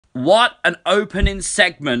What an opening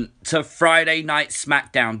segment to Friday Night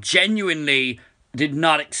Smackdown. Genuinely did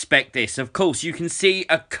not expect this. Of course, you can see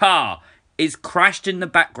a car is crashed in the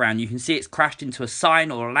background. You can see it's crashed into a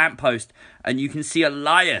sign or a lamppost. And you can see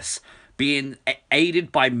Elias being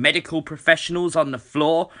aided by medical professionals on the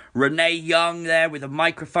floor. Renee Young there with a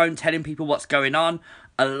microphone telling people what's going on.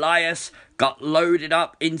 Elias got loaded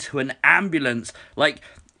up into an ambulance. Like,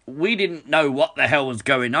 we didn't know what the hell was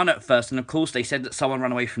going on at first, and of course they said that someone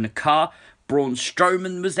ran away from the car. Braun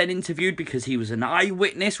Strowman was then interviewed because he was an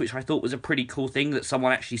eyewitness, which I thought was a pretty cool thing that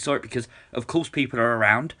someone actually saw it because, of course, people are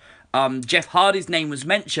around. Jeff Hardy's name was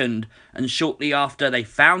mentioned, and shortly after they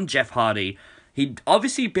found Jeff Hardy, he'd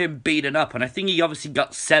obviously been beaten up, and I think he obviously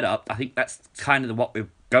got set up. I think that's kind of what we're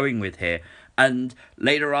going with here. And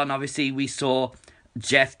later on, obviously, we saw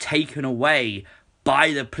Jeff taken away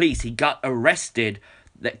by the police. He got arrested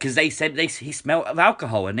because they said he smelled of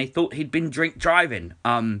alcohol and they thought he'd been drink driving.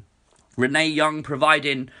 Renee Young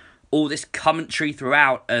providing all this commentary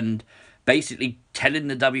throughout and basically telling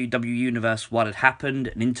the WWE Universe what had happened,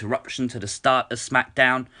 an interruption to the start of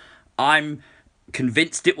Smackdown. I'm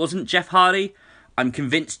convinced it wasn't Jeff Hardy. I'm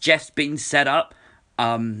convinced Jeff's been set up.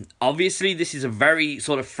 Obviously, this is a very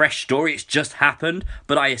sort of fresh story. It's just happened,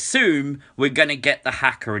 but I assume we're going to get the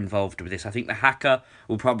hacker involved with this. I think the hacker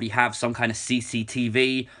will probably have some kind of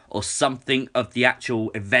CCTV or something of the actual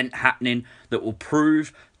event happening that will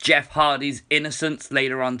prove Jeff Hardy's innocence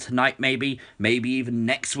later on tonight, maybe even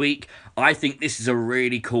next week. I think this is a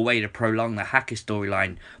really cool way to prolong the hacker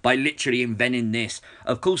storyline by literally inventing this.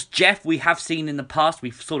 Of course, Jeff, we have seen in the past,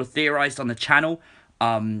 we've sort of theorized on the channel,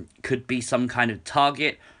 could be some kind of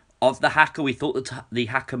target of the hacker. We thought that the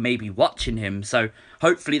hacker may be watching him, so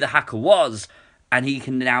hopefully the hacker was, and he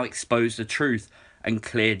can now expose the truth and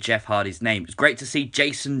clear Jeff Hardy's name. It's great to see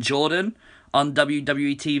Jason Jordan on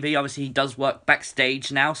WWE TV. Obviously, he does work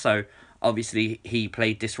backstage now, so obviously he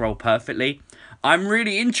played this role perfectly. I'm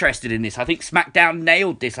really interested in this. I think SmackDown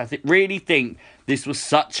nailed this. Really think this was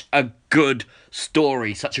such a good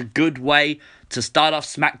story, such a good way to start off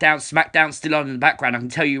SmackDown. SmackDown's still on in the background. I can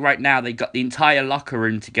tell you right now, they got the entire locker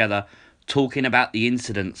room together talking about the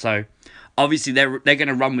incident. So obviously they're going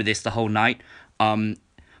to run with this the whole night.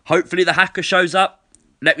 Hopefully the hacker shows up.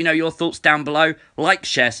 Let me know your thoughts down below. Like,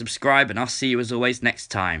 share, subscribe, and I'll see you as always next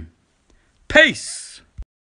time. Peace!